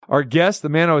our guest, the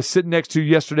man I was sitting next to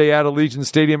yesterday at Allegiant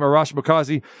Stadium, Arash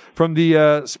Markazi from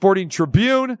the Sporting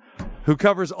Tribune, who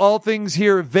covers all things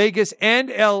here in Vegas and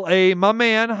L.A. My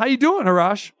man, how you doing,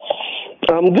 Arash?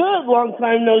 I'm good. Long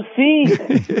time no see.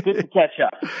 Good to catch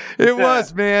up. It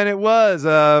was, man. It was.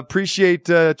 Appreciate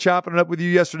chopping it up with you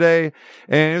yesterday.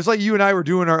 And it was like you and I were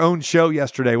doing our own show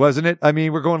yesterday, wasn't it? I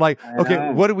mean, we're going like,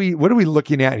 okay, what are we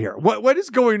looking at here? What is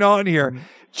going on here?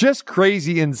 Just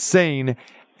crazy, insane.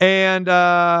 And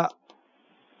I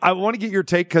want to get your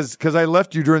take because I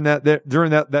left you during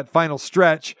that final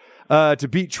stretch to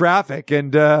beat traffic.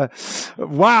 And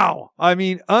wow, I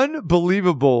mean,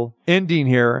 unbelievable ending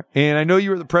here. And I know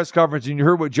you were at the press conference and you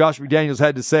heard what Josh McDaniels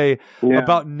had to say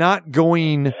about not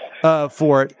going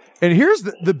for it. And here's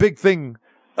the big thing,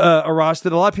 Arash,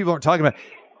 that a lot of people aren't talking about.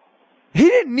 He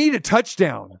didn't need a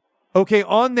touchdown, okay,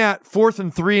 on that 4th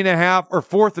and 3.5 or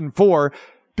 4th and 4,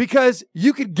 because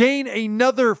you could gain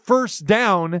another first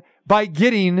down by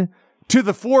getting to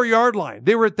the 4-yard line.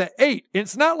 They were at the 8.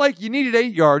 It's not like you needed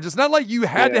 8 yards. It's not like you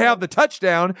had to have the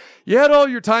touchdown. You had all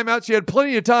your timeouts. You had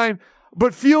plenty of time,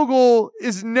 but field goal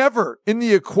is never in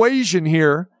the equation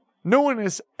here. No one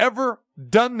has ever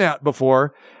done that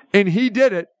before, and he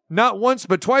did it not once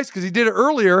but twice because he did it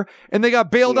earlier, and they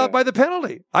got bailed out by the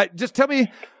penalty. Just tell me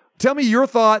your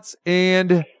thoughts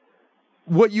and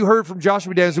what you heard from Josh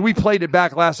McDaniels. We played it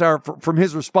back last hour from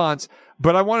his response,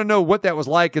 but I want to know what that was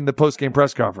like in the post-game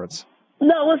press conference.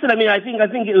 No, listen, I mean, I think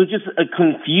it was just a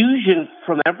confusion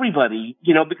from everybody,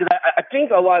 because I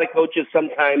think a lot of coaches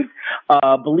sometimes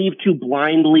believe too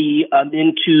blindly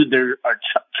into their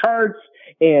charts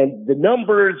and the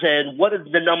numbers and what is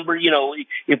the number,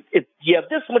 if you have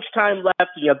this much time left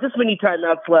and you have this many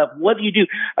timeouts left, what do you do?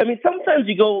 I mean, sometimes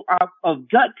you go off of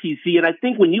gut, TC, and I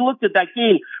think when you looked at that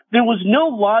game, there was no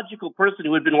logical person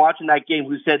who had been watching that game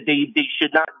who said they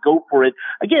should not go for it.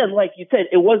 Again, like you said,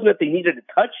 it wasn't that they needed a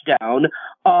touchdown,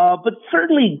 but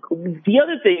certainly the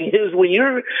other thing is when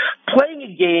you're playing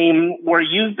a game where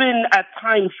you've been at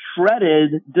times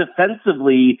shredded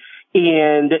defensively,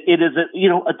 and it is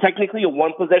a technically a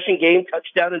 1-possession game,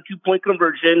 touchdown and 2-point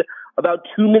conversion, about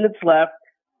 2 minutes left.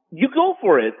 You go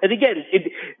for it. And again,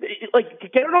 I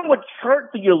don't know what chart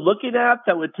that you're looking at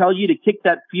that would tell you to kick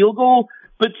that field goal.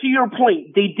 But to your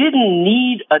point, they didn't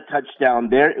need a touchdown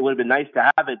there. It would have been nice to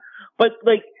have it. But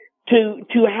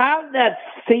to have that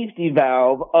safety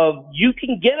valve of you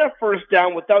can get a first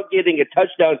down without getting a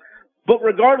touchdown, but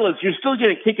regardless, you're still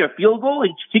going to kick a field goal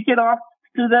and kick it off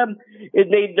to them. It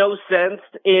made no sense.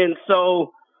 And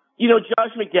so,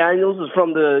 Josh McDaniels is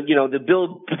from the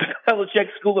Bill Belichick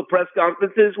school of press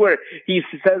conferences where he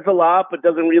says a lot but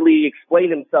doesn't really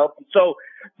explain himself. So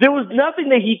there was nothing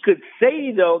that he could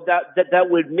say, though, that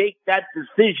would make that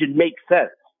decision make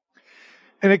sense.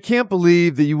 And I can't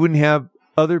believe that you wouldn't have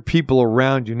other people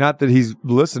around you, not that he's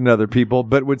listening to other people,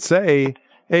 but would say,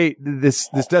 hey, this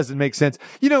doesn't make sense.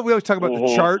 We always talk about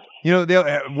the chart.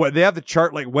 They have the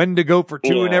chart like when to go for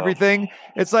two and everything.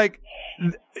 It's like,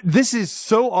 this is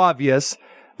so obvious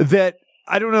that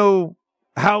I don't know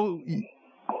how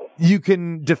you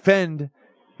can defend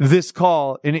this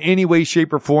call in any way,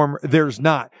 shape, or form. There's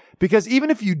not. Because even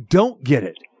if you don't get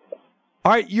it,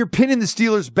 all right, you're pinning the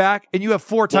Steelers back and you have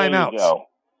 4 timeouts.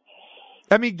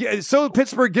 I mean, so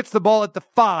Pittsburgh gets the ball at the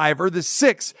 5 or the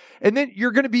 6, and then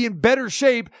you're going to be in better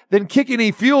shape than kicking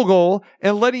a field goal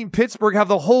and letting Pittsburgh have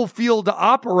the whole field to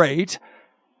operate.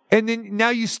 And then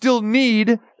now you still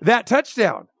need that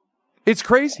touchdown. It's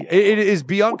crazy. It is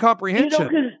beyond comprehension.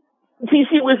 So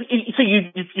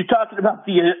you're talking about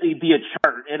the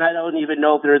chart, and I don't even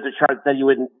know if there is a chart that you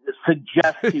would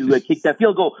suggest to kick that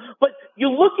field goal. But you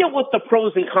look at what the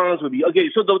pros and cons would be. Okay,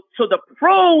 so the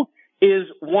pro is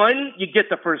 1, you get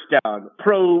the first down.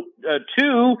 Pro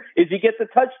 2 is you get the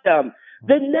touchdown.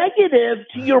 The negative,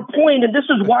 to your point, and this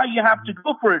is why you have to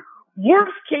go for it,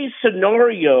 worst case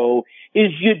scenario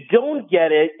is you don't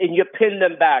get it and you pin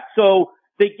them back. So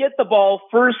they get the ball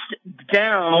first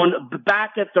down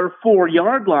back at their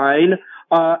 4-yard line.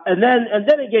 And then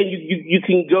again, you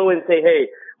can go and say, hey,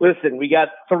 listen, we got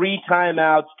 3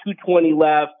 timeouts, 2:20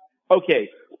 left.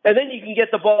 Okay. And then you can get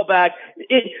the ball back.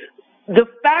 The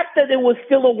fact that it was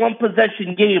still a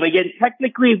 1-possession game, again,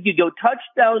 technically, if you go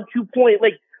touchdown, 2-point,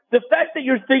 the fact that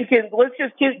you're thinking, let's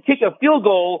just kick a field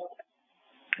goal,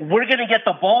 we're going to get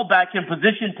the ball back in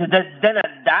position to then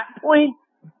at that point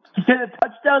get a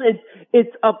touchdown,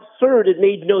 it's absurd. It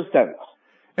made no sense.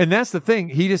 And that's the thing.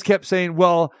 He just kept saying,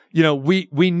 well,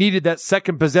 we needed that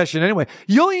second possession anyway.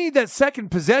 You only need that second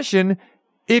possession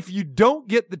if you don't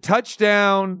get the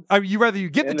touchdown, you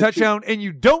get the touchdown and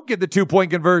you don't get the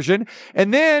 2-point conversion.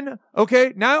 And then,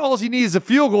 okay, now all you need is a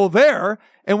field goal there.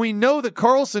 And we know that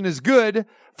Carlson is good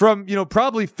from,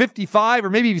 probably 55 or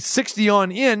maybe 60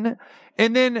 on in.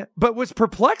 And then, but what's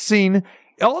perplexing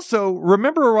also,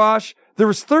 remember, Arash, there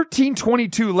was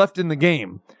 13:22 left in the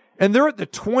game. And they're at the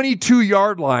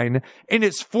 22-yard line, and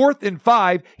it's 4th and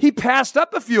 5. He passed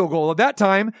up a field goal at that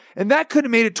time, and that could have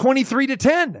made it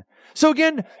 23-10. So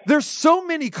again, there's so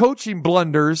many coaching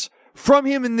blunders from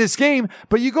him in this game.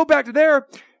 But you go back to there,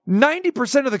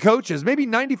 90% of the coaches, maybe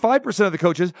 95% of the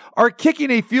coaches, are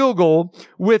kicking a field goal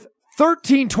with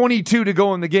 13:22 to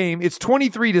go in the game. It's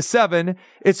 23-7.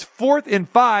 It's 4th and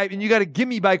 5, and you got a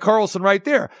gimme by Carlson right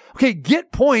there. Okay,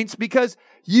 get points because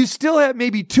you still have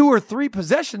maybe 2 or 3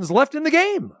 possessions left in the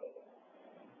game.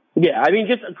 Yeah, I mean,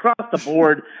 just across the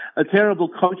board, a terrible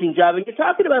coaching job. And you're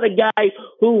talking about a guy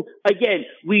who, again,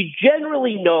 we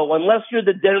generally know, unless you're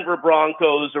the Denver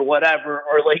Broncos or whatever,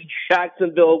 or like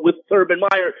Jacksonville with Urban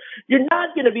Meyer, you're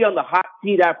not going to be on the hot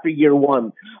seat after year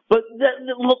one. But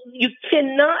look, you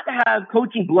cannot have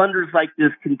coaching blunders like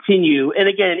this continue. And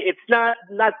again, it's not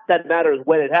that matters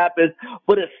when it happens,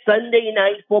 but a Sunday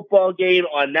night football game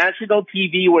on national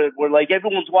TV where like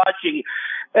everyone's watching,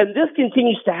 and this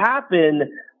continues to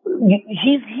happen.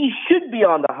 He should be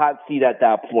on the hot seat at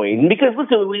that point because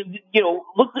listen,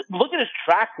 look at his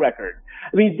track record.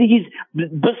 I mean, he's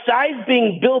besides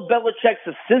being Bill Belichick's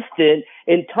assistant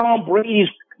and Tom Brady's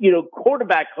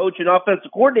quarterback coach and offensive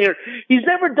coordinator, he's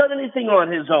never done anything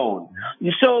on his own.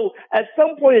 So at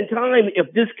some point in time,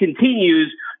 if this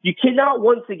continues, you cannot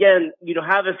once again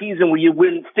have a season where you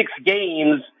win 6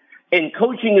 games and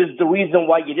coaching is the reason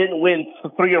why you didn't win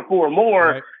 3 or 4 more.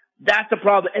 Right. That's the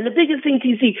problem. And the biggest thing,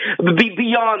 TC,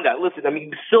 beyond that, listen, I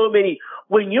mean, so many,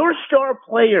 when your star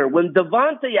player, when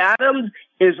Davante Adams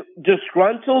is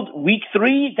disgruntled week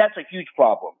 3, that's a huge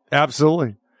problem.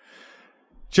 Absolutely.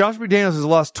 Josh McDaniels has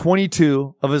lost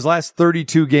 22 of his last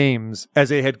 32 games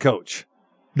as a head coach.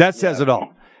 That says it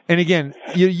all. And again,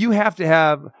 you have to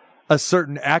have a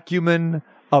certain acumen,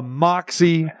 a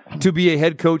moxie to be a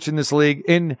head coach in this league.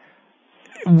 And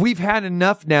we've had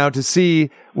enough now to see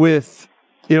with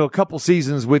a couple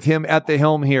seasons with him at the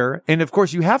helm here. And of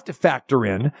course, you have to factor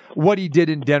in what he did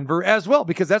in Denver as well,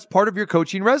 because that's part of your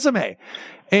coaching resume.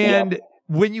 And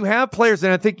when you have players,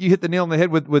 and I think you hit the nail on the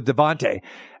head with Davante,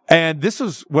 and this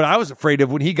was what I was afraid of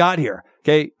when he got here.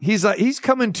 Okay. He's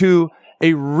coming to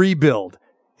a rebuild,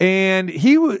 and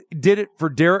he did it for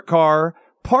Derek Carr.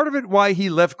 Part of it why he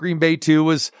left Green Bay too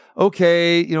was,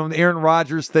 the Aaron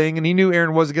Rodgers thing, and he knew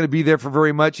Aaron wasn't going to be there for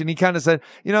very much, and he kind of said,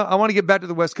 I want to get back to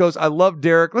the West Coast. I love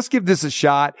Derek. Let's give this a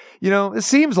shot. It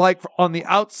seems like on the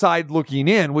outside looking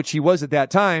in, which he was at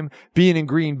that time, being in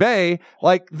Green Bay,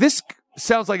 like this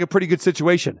sounds like a pretty good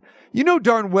situation.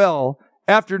 Darn well,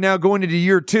 after now going into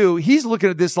year 2, he's looking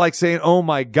at this like saying, oh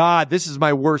my God, this is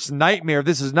my worst nightmare.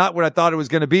 This is not what I thought it was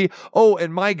going to be. Oh,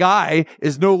 and my guy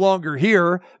is no longer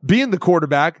here being the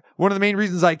quarterback. One of the main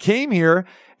reasons I came here,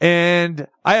 and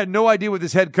I had no idea what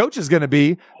this head coach is going to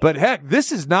be, but heck,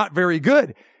 this is not very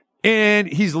good.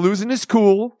 And he's losing his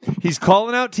cool. He's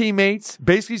calling out teammates.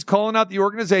 Basically, he's calling out the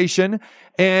organization,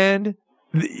 and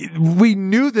we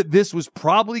knew that this was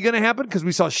probably going to happen because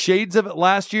we saw shades of it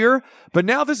last year, but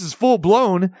now this is full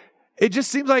blown. It just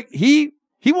seems like he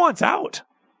wants out,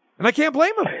 and I can't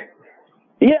blame him.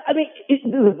 Yeah, I mean,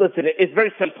 listen, it's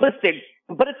very simplistic,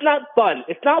 but it's not fun.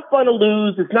 It's not fun to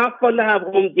lose. It's not fun to have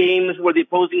home games where the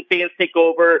opposing fans take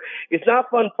over. It's not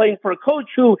fun playing for a coach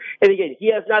who, and again,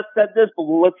 he has not said this, but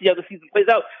let's see how the season plays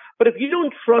out. But if you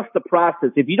don't trust the process,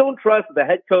 if you don't trust the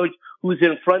head coach who's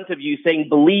in front of you saying,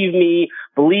 believe me,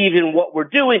 believe in what we're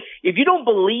doing, if you don't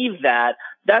believe that,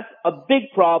 that's a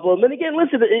big problem. And again,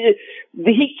 listen,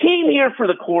 he came here for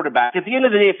the quarterback. At the end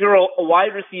of the day, if you're a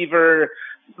wide receiver,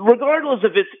 regardless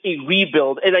if it's a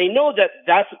rebuild, and I know that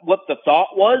that's what the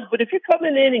thought was, but if you're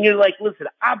coming in and you're like, listen,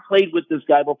 I've played with this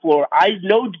guy before. I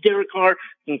know Derek Carr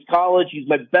since college. He's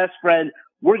my best friend.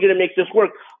 We're going to make this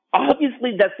work.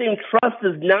 Obviously, that same trust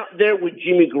is not there with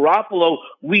Jimmy Garoppolo.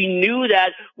 We knew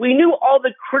that. We knew all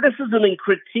the criticism and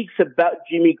critiques about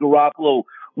Jimmy Garoppolo.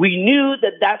 We knew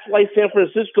that that's why San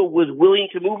Francisco was willing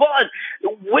to move on.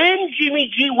 When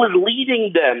Jimmy G was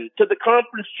leading them to the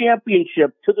conference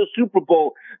championship, to the Super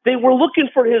Bowl, they were looking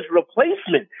for his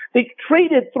replacement. They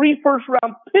traded 3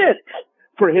 first-round picks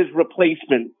for his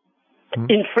replacement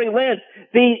in Trey Lance.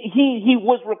 He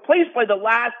was replaced by the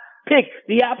last pick,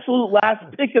 the absolute last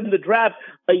pick in the draft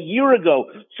a year ago.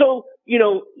 So,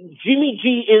 Jimmy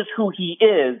G is who he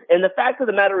is. And the fact of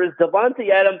the matter is Davante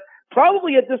Adams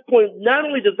probably at this point not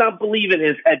only does not believe in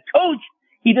his head coach,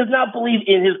 He does not believe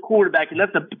in his quarterback, and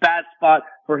that's a bad spot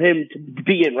for him to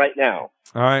be in right now.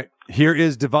 All right. Here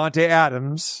is Davante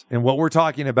Adams and what we're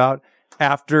talking about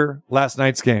after last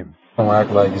night's game. I don't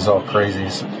act like it's all crazy.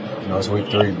 It's week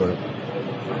 3, but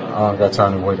I don't got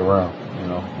time to wait around.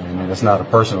 I mean, it's not a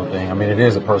personal thing. I mean, it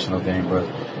is a personal thing, but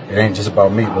it ain't just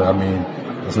about me. But I mean,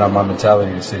 it's not my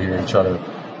mentality to sit here and try to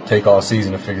take all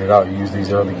season to figure it out. You use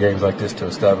these early games like this to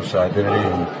establish our identity,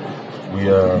 and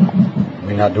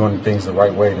we're not doing things the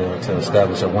right way to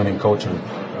establish a winning culture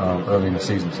early in the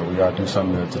season. So we got to do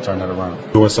something to turn that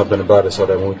around. Doing something about it so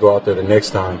that when we go out there the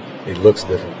next time, it looks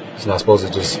different. It's not supposed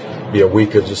to just be a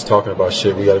week of just talking about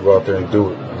shit. We got to go out there and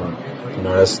do it.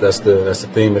 That's the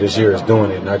theme of this year, is doing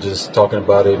it, not just talking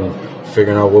about it and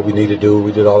figuring out what we need to do.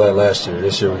 We did all that last year.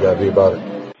 This year we got to be about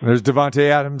it. There's Davante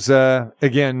Adams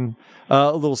again,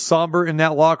 a little somber in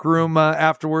that locker room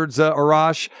afterwards,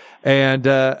 Arash, and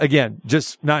again,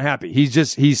 just not happy.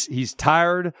 He's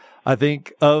tired, I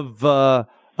think, of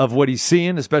what he's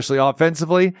seeing, especially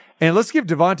offensively. And let's give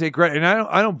Davante credit, and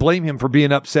I don't blame him for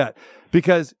being upset,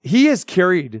 because he has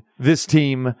carried this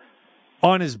team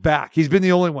on his back. He's been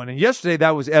the only one. And yesterday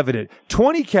that was evident.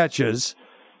 20 catches,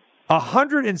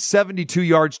 172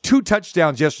 yards, 2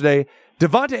 touchdowns yesterday.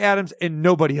 Davante Adams and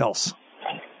nobody else.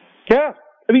 Yeah.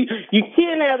 I mean, you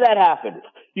can't have that happen.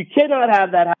 You cannot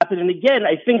have that happen. And again,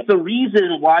 I think the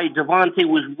reason why Davante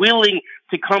was willing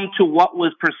to come to what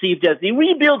was perceived as the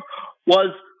rebuild was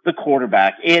the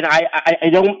quarterback. And I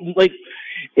don't like,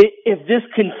 if this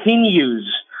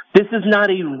continues, this is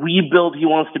not a rebuild he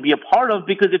wants to be a part of,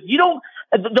 because if you don't,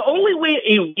 the only way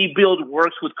a rebuild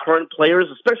works with current players,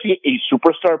 especially a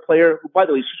superstar player, who, by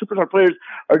the way, superstar players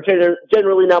are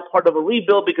generally not part of a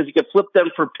rebuild because you can flip them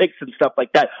for picks and stuff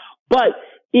like that. But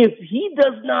if he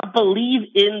does not believe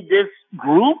in this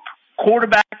group,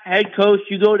 quarterback, head coach,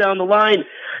 you go down the line,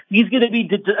 he's going to be,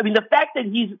 I mean, the fact that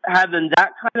he's having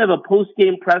that kind of a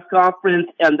post-game press conference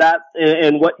and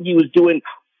what he was doing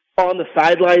on the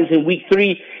sidelines in week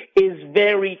 3 is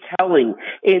very telling.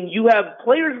 And you have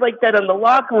players like that in the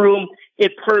locker room,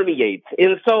 it permeates.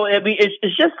 And so, I mean,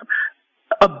 it's just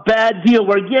a bad deal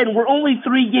where, again, we're only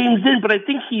 3 games in, but I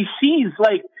think he sees,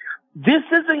 like, this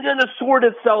isn't going to sort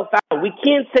itself out. We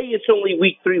can't say it's only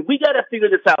week 3. We got to figure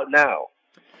this out now.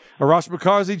 Arash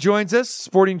Markazi joins us,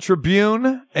 Sporting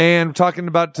Tribune, and talking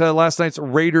about last night's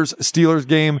Raiders-Steelers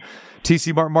game.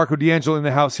 TC Marco D'Angelo in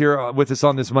the house here with us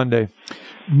on this Monday.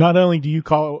 Not only do you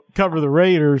cover the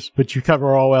Raiders, but you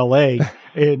cover all LA.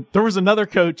 And there was another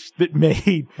coach that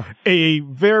made a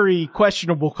very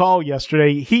questionable call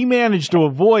yesterday. He managed to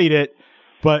avoid it,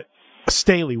 but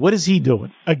Staley, what is he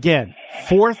doing? Again,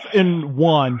 4th and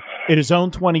 1 at his own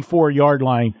 24-yard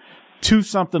line,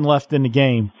 2-something left in the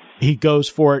game. He goes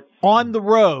for it on the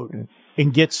road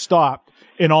and gets stopped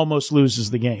and almost loses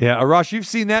the game. Yeah, Arash, you've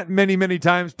seen that many, many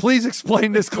times. Please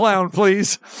explain this clown,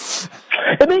 please.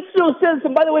 It makes no sense.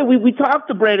 And by the way, we talked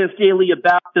to Brandon Staley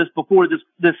about this before the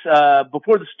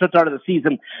start of the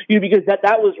season, because that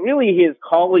was really his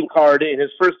calling card in his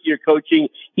first year coaching.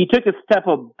 He took a step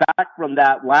back from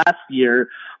that last year,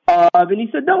 and he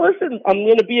said, "No, listen, I'm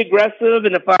going to be aggressive."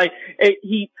 And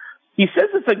he says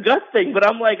it's a gut thing, but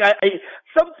I'm like, I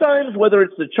sometimes, whether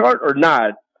it's the chart or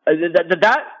not,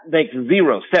 that makes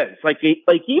zero sense. Like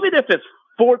even if it's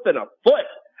 4th and a foot,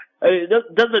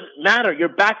 it doesn't matter. You're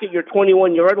back at your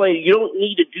 21-yard line. You don't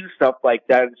need to do stuff like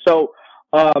that. So,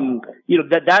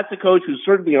 that's a coach who's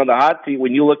certainly on the hot seat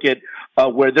when you look at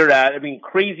where they're at. I mean,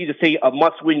 crazy to say a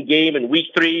must-win game in week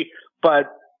 3,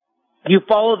 but you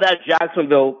follow that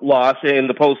Jacksonville loss in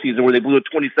the postseason where they blew a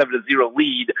 27-0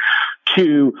 lead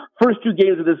to first 2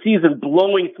 games of the season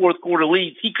blowing fourth-quarter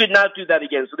leads. He could not do that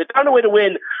again. So they found a way to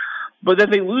win, but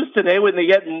then they lose today when they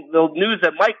get the news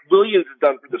that Mike Williams is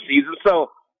done for the season. So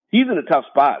he's in a tough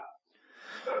spot.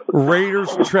 Raiders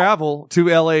travel to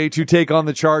LA to take on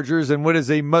the Chargers, and what is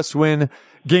a must-win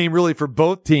game really for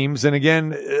both teams. And again,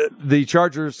 the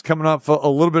Chargers coming off a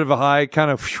little bit of a high, kind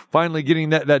of finally getting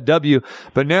that W.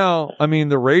 But now, I mean,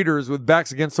 the Raiders with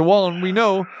backs against the wall, and we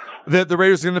know that the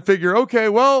Raiders are going to figure, okay,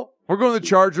 well, we're going to the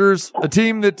Chargers, a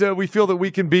team that we feel that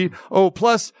we can beat. Oh,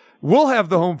 plus we'll have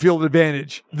the home field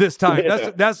advantage this time.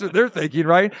 That's what they're thinking,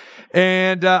 right?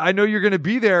 And I know you're going to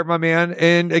be there, my man.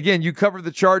 And again, you cover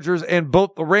the Chargers and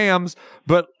both the Rams,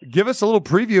 but give us a little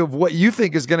preview of what you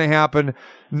think is going to happen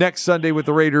next Sunday with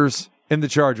the Raiders and the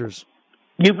Chargers.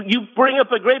 You bring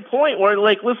up a great point where,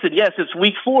 like, listen, yes, it's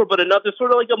week 4, but another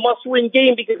sort of like a must-win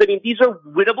game because, I mean, these are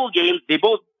winnable games. They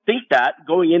both think that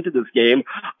going into this game.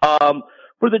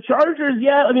 For the Chargers,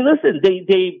 yeah, I mean, listen, they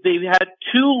had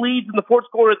 2 leads in the fourth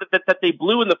quarter that they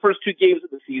blew in the first 2 games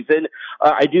of the season.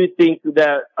 I do think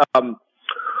that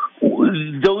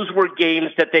those were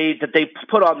games that they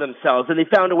put on themselves, and they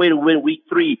found a way to win week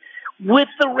 3. With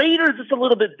the Raiders, it's a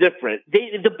little bit different.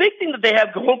 The big thing that they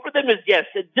have going for them is, yes,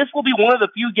 this will be one of the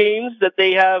few games that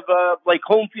they have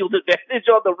home field advantage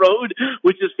on the road,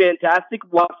 which is fantastic.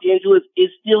 Los Angeles is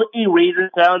still a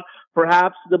Raiders town,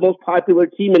 perhaps the most popular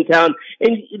team in town.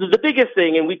 And the biggest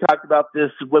thing, and we talked about this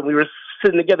when we were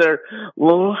sitting together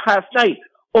last night,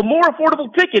 a more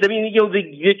affordable ticket. I mean,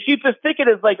 the cheapest ticket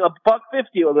is like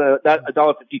 $1.50 or not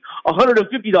 $1.50,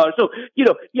 $150. So,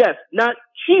 yes, not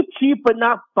cheap, but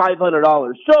not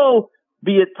 $500. So,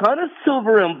 be a ton of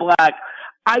silver and black.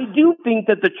 I do think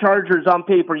that the Chargers on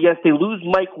paper, yes, they lose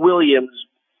Mike Williams.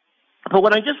 But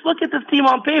when I just look at this team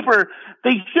on paper,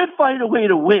 they should find a way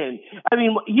to win. I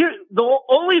mean, the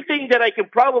only thing that I can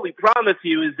probably promise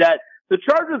you is that the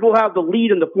Chargers will have the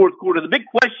lead in the fourth quarter. The big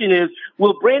question is,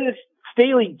 will Brandon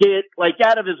Staley get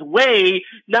out of his way,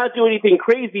 not do anything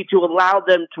crazy to allow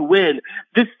them to win?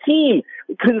 This team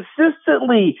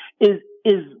consistently is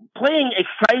playing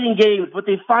exciting games, but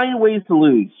they find ways to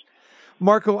lose.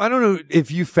 Marco, I don't know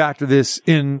if you factor this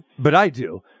in, but I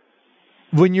do.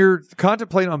 When you're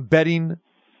contemplating on betting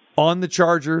on the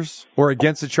Chargers or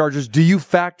against the Chargers, do you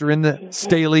factor in the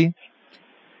Staley?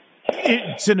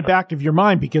 It's in the back of your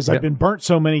mind because I've been burnt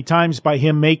so many times by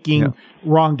him making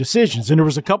wrong decisions. And there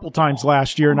was a couple times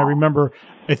last year, and I remember,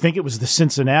 I think it was the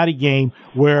Cincinnati game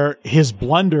where his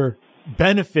blunder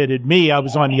benefited me. I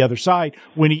was on the other side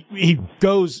when he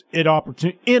goes at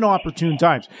inopportune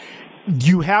times.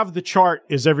 You have the chart,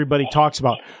 as everybody talks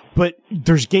about, but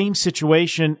there's game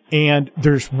situation and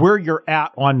there's where you're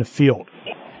at on the field.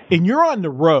 And you're on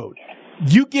the road.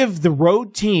 You give the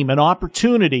road team an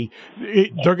opportunity,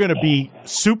 they're going to be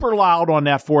super loud on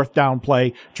that fourth down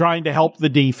play, trying to help the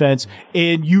defense.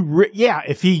 And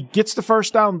if he gets the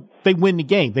first down, they win the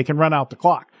game. They can run out the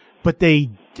clock. But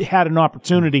they had an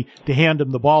opportunity to hand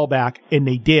him the ball back, and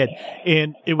they did.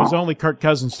 And it was only Kirk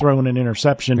Cousins throwing an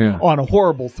interception on a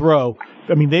horrible throw.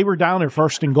 I mean, they were down there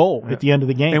 1st and goal at the end of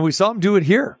the game. And we saw him do it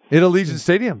here at Allegiant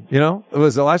Stadium. It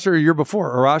was the last year or year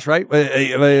before, Arash, right?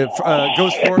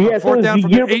 Goes for fourth down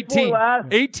from the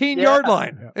 18-yard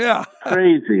line. Yeah.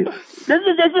 Crazy. There's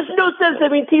just no sense. I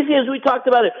mean, TC, as we talked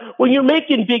about it, when you're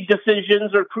making big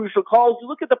decisions or crucial calls, you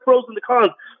look at the pros and the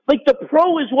cons. Like, the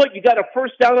pro is what? You got a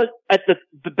first down at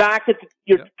the back at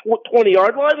your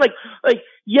 20-yard line? Like,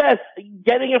 yes,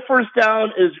 getting a first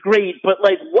down is great, but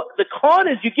what the con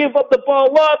is, you give up the ball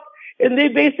up, and they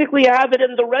basically have it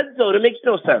in the red zone. It makes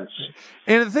no sense.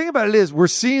 And the thing about it is, we're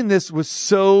seeing this with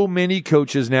so many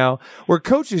coaches now, where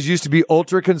coaches used to be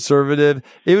ultra conservative.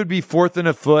 It would be 4th and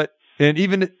a foot. And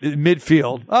even at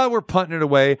midfield, we're punting it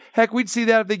away. Heck, we'd see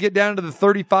that if they get down to the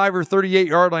 35 or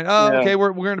 38-yard line. Okay,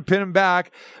 we're going to pin them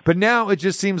back. But now it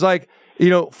just seems like,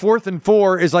 4th and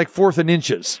 4 is like 4th and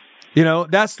inches.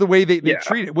 That's the way they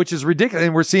treat it, which is ridiculous.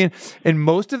 And we're seeing, and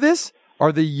most of this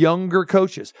are the younger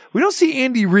coaches. We don't see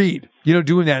Andy Reid,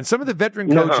 doing that. And some of the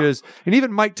veteran coaches, and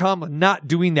even Mike Tomlin, not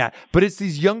doing that. But it's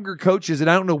these younger coaches, and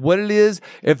I don't know what it is,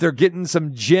 if they're getting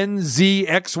some Gen Z,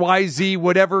 XYZ,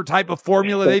 whatever type of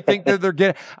formula they think that they're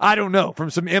getting. I don't know.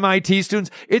 From some MIT students.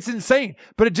 It's insane.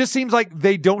 But it just seems like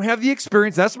they don't have the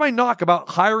experience. That's my knock about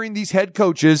hiring these head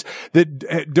coaches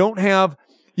that don't have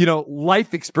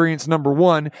life experience, number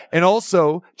one, and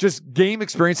also just game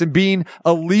experience and being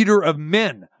a leader of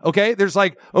men. Okay. There's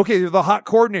they're the hot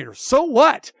coordinator. So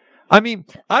what? I mean,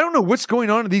 I don't know what's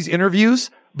going on in these interviews,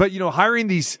 but hiring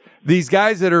these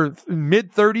guys that are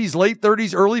mid 30s, late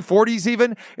 30s, early 40s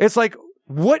even, it's like,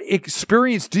 what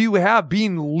experience do you have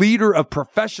being leader of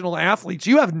professional athletes?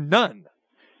 You have none.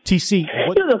 TC,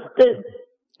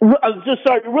 I'm just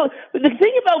sorry. The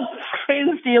thing about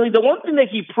Brandon Staley, the one thing that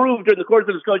he proved during the course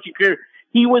of his coaching career,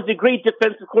 he was a great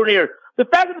defensive coordinator. The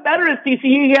fact of the matter is, TC,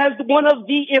 he has one of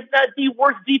the, if not the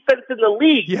worst defense in the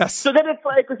league. Yes. So then it's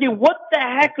like, okay, what the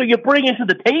heck are you bringing to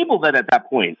the table then at that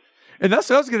point? And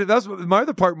that's my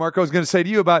other part, Marco, I was going to say to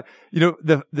you about,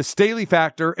 the Staley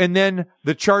factor and then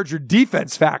the Charger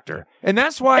defense factor. And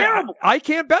that's why I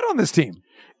can't bet on this team.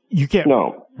 You can't.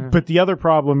 No. But the other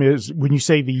problem is when you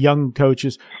say the young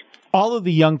coaches, all of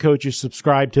the young coaches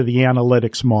subscribe to the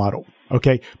analytics model.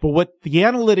 Okay. But what the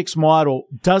analytics model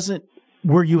doesn't,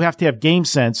 where you have to have game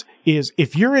sense, is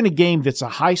if you're in a game that's a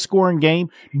high scoring game,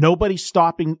 nobody's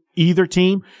stopping either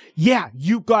team. Yeah,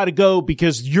 you've got to go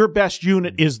because your best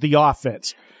unit is the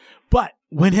offense. But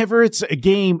whenever it's a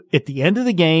game at the end of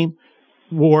the game,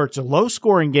 or it's a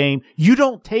low-scoring game, you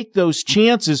don't take those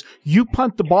chances. You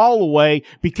punt the ball away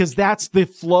because that's the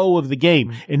flow of the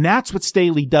game, and that's what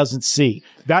Staley doesn't see.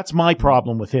 That's my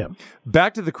problem with him.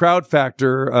 Back to the crowd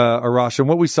factor, Arash, and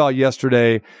what we saw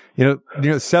yesterday,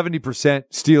 70%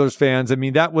 Steelers fans. I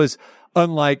mean, that was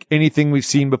unlike anything we've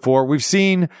seen before. We've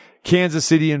seen Kansas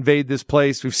City invade this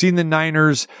place. We've seen the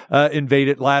Niners invade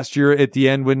it last year at the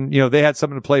end when, they had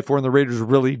something to play for and the Raiders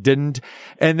really didn't.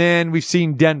 And then we've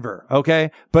seen Denver,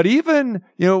 okay? But even,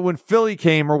 when Philly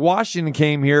came or Washington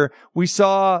came here, we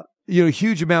saw,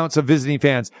 huge amounts of visiting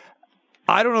fans.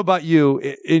 I don't know about you,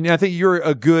 and I think you're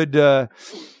a good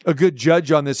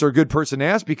judge on this, or a good person to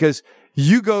ask, because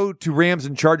you go to Rams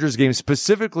and Chargers games,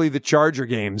 specifically the Charger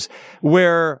games,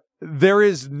 where there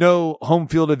is no home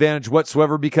field advantage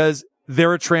whatsoever because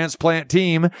they're a transplant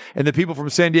team, and the people from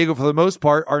San Diego, for the most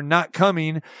part, are not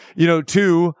coming,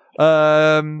 to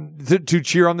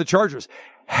cheer on the Chargers.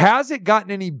 Has it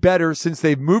gotten any better since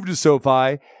they've moved to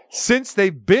SoFi, since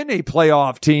they've been a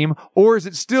playoff team, or is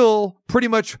it still pretty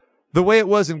much the way it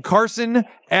was in Carson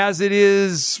as it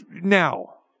is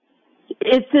now?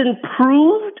 It's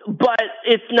improved, but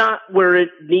it's not where it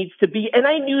needs to be. And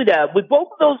I knew that with both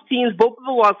of those teams, both of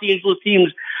the Los Angeles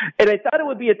teams, and I thought it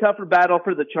would be a tougher battle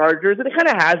for the Chargers, and it kind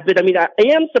of has been. I mean, I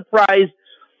am surprised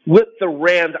with the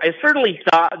Rams. I certainly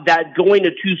thought that going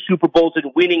to 2 Super Bowls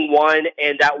and winning one,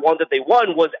 and that one that they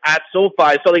won was at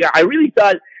SoFi. So I really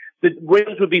thought the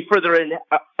Rams would be further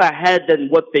ahead than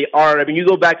what they are. I mean, you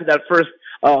go back to that first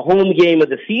home game of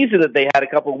the season that they had a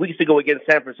couple of weeks ago against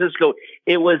San Francisco.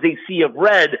 It was a sea of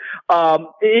red.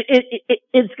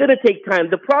 It's going to take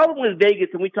time. The problem with Vegas,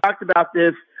 and we talked about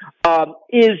this,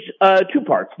 is 2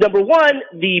 parts. Number one,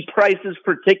 the prices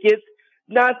for tickets.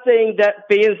 Not saying that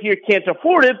fans here can't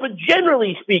afford it, but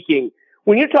generally speaking,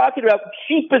 when you're talking about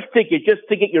cheapest ticket just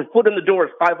to get your foot in the door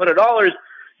is $500,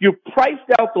 you priced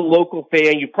out the local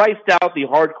fan, you priced out the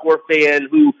hardcore fan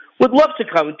who would love to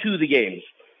come to the games.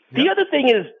 The other thing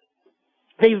is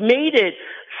they've made it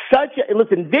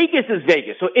listen, Vegas is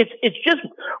Vegas. So it's just,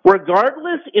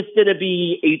 regardless, it's going to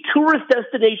be a tourist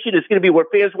destination. It's going to be where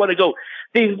fans want to go.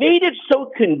 They've made it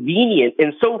so convenient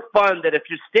and so fun that if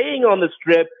you're staying on the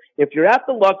Strip, if you're at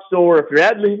the Luxor, if you're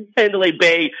at Mandalay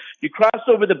Bay, you cross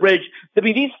over the bridge. I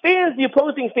mean, these fans, the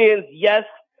opposing fans, yes,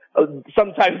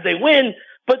 sometimes they win,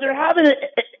 but they're having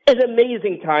an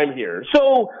amazing time here.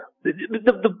 So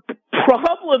the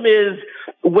problem is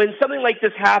when something like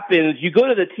this happens, you go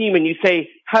to the team and you say,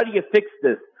 how do you fix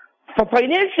this?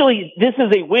 Financially, this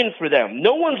is a win for them.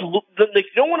 No one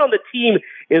on the team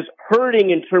is hurting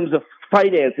in terms of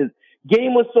finances.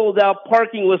 Game was sold out,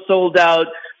 parking was sold out,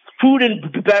 food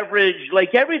and beverage,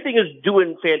 everything is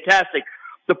doing fantastic.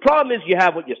 The problem is you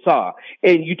have what you saw.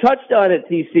 And you touched on it,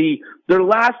 TC, their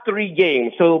last 3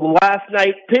 games. So last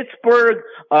night, Pittsburgh,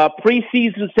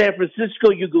 preseason San Francisco.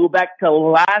 You go back to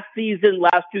last season,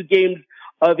 last 2 games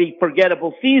of a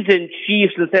forgettable season,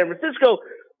 Chiefs and San Francisco.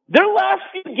 Their last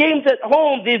few games at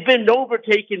home, they've been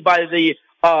overtaken by the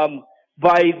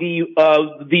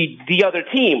other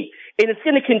team. And it's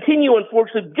going to continue,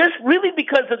 unfortunately, just really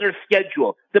because of their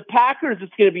schedule. The Packers,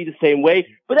 it's going to be the same way,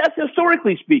 but that's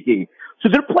historically speaking. So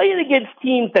they're playing against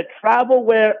teams that travel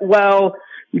well,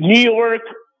 New York,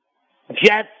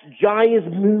 Jets, Giants,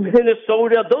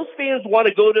 Minnesota. Those fans want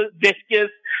to go to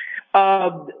Vegas.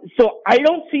 So I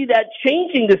don't see that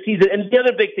changing this season. And the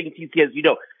other big thing, TC, is,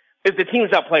 if the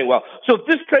team's not playing well. So if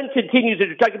this trend continues, and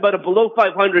you're talking about a below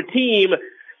 500 team,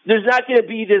 there's not going to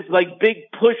be this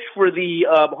big push for the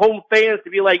home fans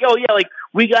to be like, oh yeah,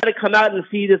 we got to come out and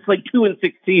see this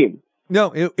 2-16.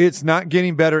 No, it's not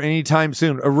getting better anytime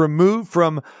soon. Removed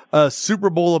from a Super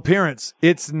Bowl appearance,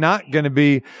 it's not going to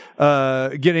be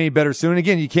get any better soon.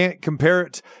 Again, you can't compare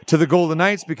it to the Golden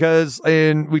Knights because,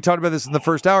 and we talked about this in the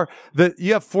first hour, that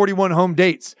you have 41 home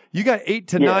dates. You got 8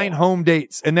 to 9 home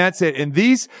dates, and that's it. And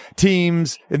these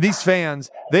teams and these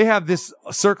fans, they have this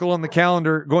circle on the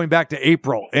calendar going back to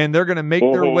April, and they're going to make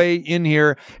their way in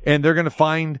here, and they're going to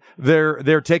find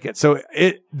their ticket. So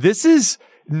this is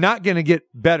not going to get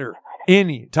better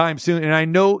anytime soon. And I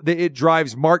know that it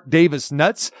drives Mark Davis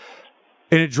nuts,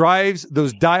 and it drives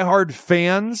those diehard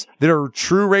fans that are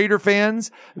true Raider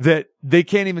fans that they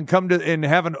can't even come to and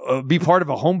have be part of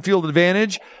a home field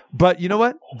advantage. But you know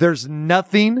what? There's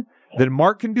nothing that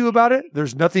Mark can do about it.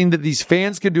 There's nothing that these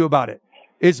fans can do about it.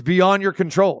 It's beyond your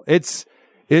control. It's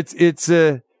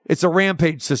a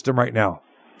rampage system right now.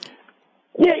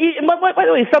 Yeah. By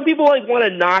the way, some people want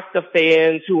to knock the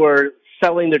fans who are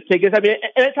selling their tickets. I mean,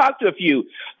 and I talked to a few.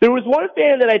 There was one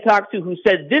fan that I talked to who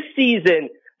said this season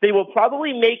they will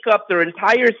probably make up their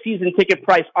entire season ticket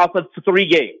price off of 3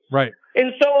 games. Right.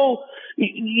 And so,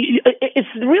 it's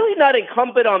really not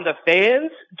incumbent on the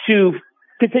fans to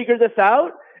figure this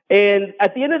out. And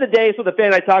at the end of the day, so the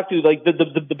fan I talked to, like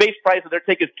the base price of their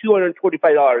ticket is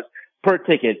 $225 per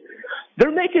ticket.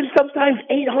 They're making sometimes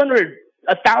 $800,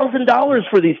 $1,000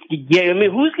 for these games. I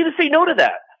mean, who's going to say no to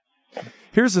that?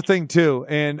 Here's the thing, too,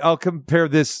 and I'll compare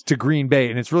this to Green Bay,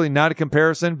 and it's really not a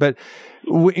comparison, but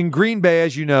in Green Bay,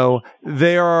 as you know,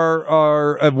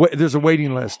 there's a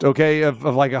waiting list, okay, of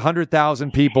like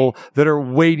 100,000 people that are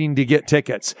waiting to get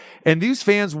tickets, and these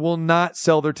fans will not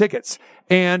sell their tickets.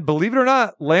 And believe it or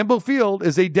not, Lambeau Field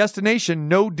is a destination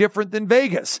no different than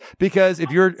Vegas, because if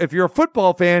you're a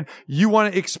football fan, you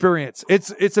want to experience.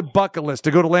 It's a bucket list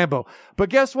to go to Lambeau. But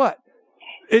guess what?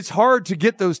 It's hard to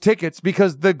get those tickets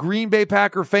because the Green Bay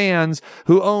Packer fans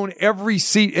who own every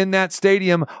seat in that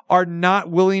stadium are not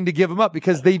willing to give them up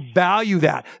because they value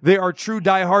that. They are true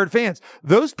diehard fans.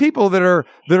 Those people that are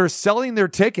selling their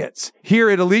tickets here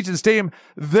at Allegiant Stadium,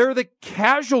 they're the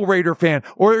casual Raider fan,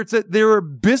 or they're a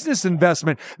business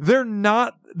investment. They're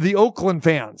not the Oakland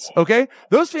fans, okay?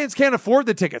 Those fans can't afford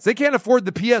the tickets. They can't afford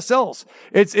the PSLs.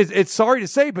 It's sorry to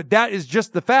say, but that is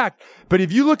just the fact. But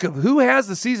if you look at who has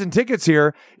the season tickets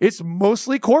here, it's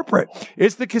mostly corporate.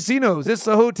 It's the casinos. It's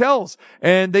the hotels.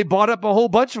 And they bought up a whole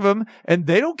bunch of them, and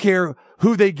they don't care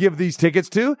who they give these tickets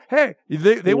to. Hey,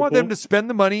 they want them to spend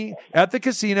the money at the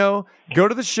casino, go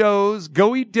to the shows,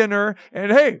 go eat dinner,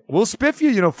 and hey, we'll spiff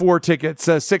you, 4 tickets,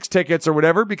 6 tickets or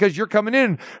whatever, because you're coming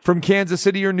in from Kansas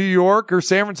City or New York or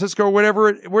San Francisco or whatever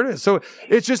it is. So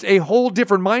it's just a whole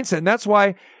different mindset. And that's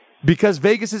why, because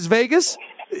Vegas is Vegas,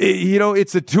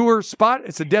 it's a tour spot.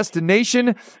 It's a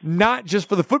destination, not just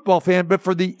for the football fan, but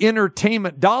for the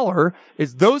entertainment dollar.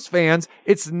 It's those fans.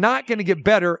 It's not going to get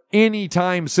better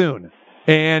anytime soon.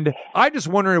 And I just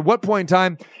wonder at what point in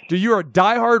time you're a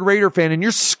diehard Raider fan and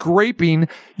you're scraping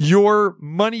your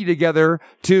money together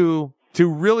to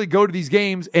really go to these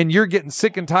games, and you're getting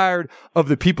sick and tired of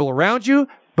the people around you,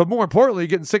 but more importantly, you're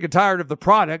getting sick and tired of the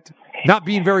product not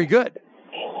being very good.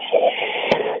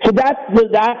 So that's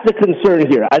the concern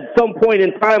here. At some point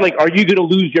in time, like, are you going to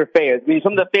lose your fans? I mean,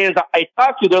 some of the fans I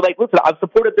talk to, they're like, listen, I've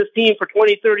supported this team for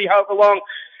 20, 30, however long,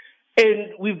 and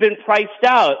we've been priced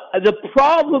out. The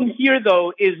problem here,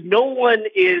 though, is no one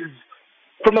is,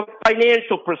 from a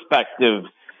financial perspective,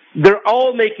 they're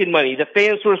all making money. The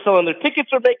fans who are selling their tickets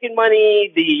are making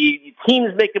money. The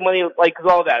team's making money, like,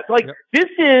 all that. So, This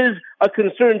is a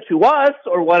concern to us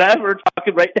or whatever,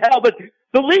 talking right now, but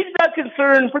the league's not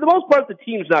concerned. For the most part, the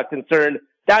team's not concerned.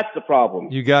 That's the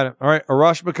problem. You got it. All right.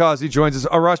 Arash Markazi joins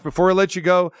us. Arash, before I let you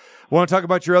go, I want to talk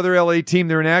about your other LA team.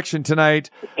 They're in action tonight.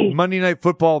 Monday Night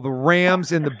Football, the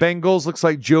Rams and the Bengals. Looks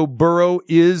like Joe Burrow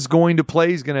is going to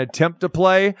play. He's going to attempt to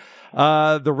play.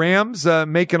 The Rams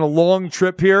making a long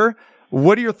trip here.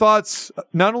 What are your thoughts,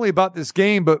 not only about this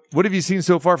game, but what have you seen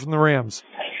so far from the Rams?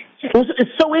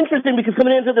 It's so interesting because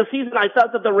coming into the season, I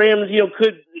thought that the Rams,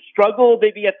 could struggle.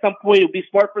 Maybe at some point it would be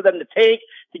smart for them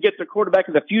to get their quarterback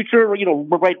in the future.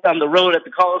 We're right down the road at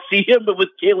the Coliseum, but with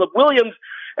Caleb Williams.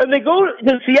 And they go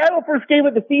to Seattle, first game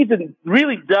of the season,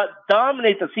 really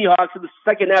dominate the Seahawks in the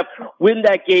second half, win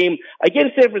that game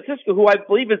against San Francisco, who I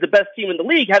believe is the best team in the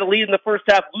league, had a lead in the first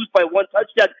half, lose by 1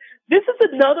 touchdown. This is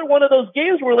another one of those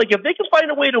games where, if they can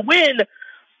find a way to win,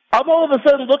 I'm all of a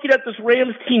sudden looking at this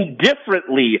Rams team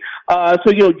differently.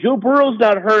 Joe Burrow's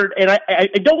not hurt, and I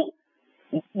don't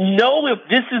know if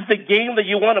this is the game that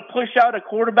you want to push out a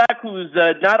quarterback who's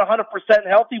not 100%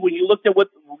 healthy when you looked at what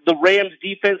the Rams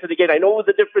defense, and again, I know it was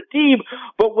a different team,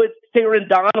 but what Aaron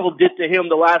Donald did to him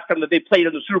the last time that they played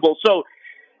in the Super Bowl. So,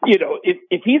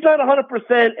 if he's not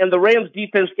 100% and the Rams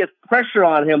defense gets pressure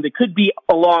on him, it could be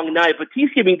a long night. But this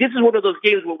is one of those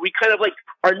games where we kind of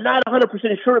are not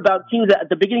 100% sure about teams at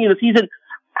the beginning of the season.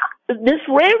 This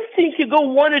Rams team could go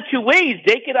one of two ways.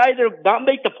 They could either not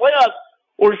make the playoffs,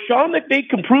 or Sean McVay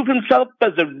can prove himself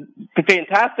as a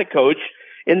fantastic coach.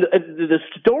 And the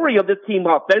story of this team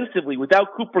offensively,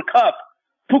 without Cooper Kupp,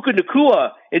 Puka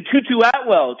Nacua, and Tutu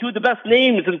Atwell, two of the best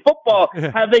names in football,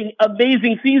 having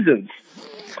amazing seasons.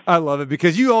 I love it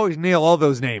because you always nail all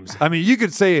those names. I mean, you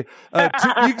could say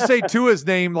Tua's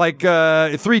name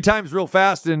 3 times real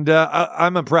fast, and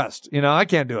I'm impressed. I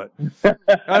can't do it.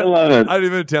 I love it. I didn't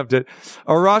even attempt it.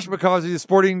 Arash Markazi, the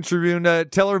Sporting Tribune.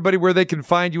 Tell everybody where they can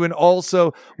find you, and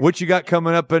also what you got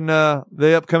coming up in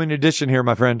the upcoming edition here,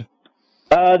 my friend.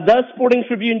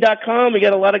 TheSportingTribune.com. We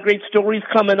got a lot of great stories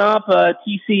coming up.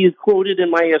 TC is quoted in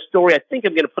my story. I think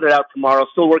I'm going to put it out tomorrow.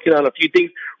 Still working on a few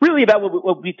things, really about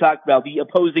what we talked about, the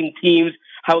opposing teams,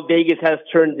 how Vegas has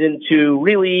turned into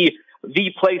really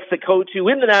the place to go to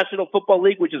in the National Football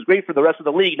League, which is great for the rest of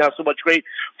the league, not so much great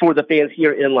for the fans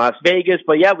here in Las Vegas.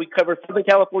 But yeah, we cover Southern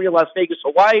California, Las Vegas,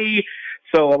 Hawaii.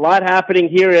 So a lot happening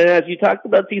here. And as you talked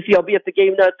about, TC, I'll be at the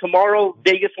game tomorrow.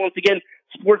 Vegas, once again,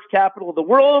 sports capital of the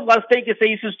world. Las Vegas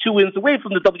Aces 2 wins away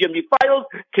from the WNBA Finals.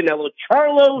 Canelo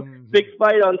Charlo, big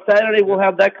fight on Saturday. We'll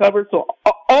have that covered. So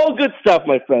all good stuff,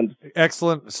 my friend.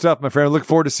 Excellent stuff, my friend. I look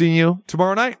forward to seeing you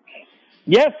tomorrow night.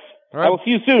 Yes. Right. I will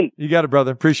see you soon. You got it,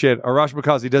 brother. Appreciate it. Arash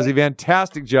Markazi does a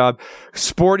fantastic job.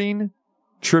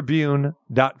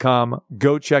 SportingTribune.com.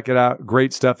 Go check it out.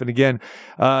 Great stuff. And again,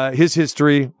 his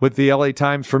history with the LA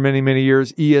Times for many, many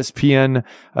years,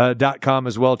 ESPN.com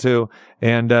as well, too.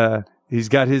 And he's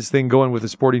got his thing going with the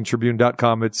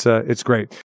SportingTribune.com. It's great.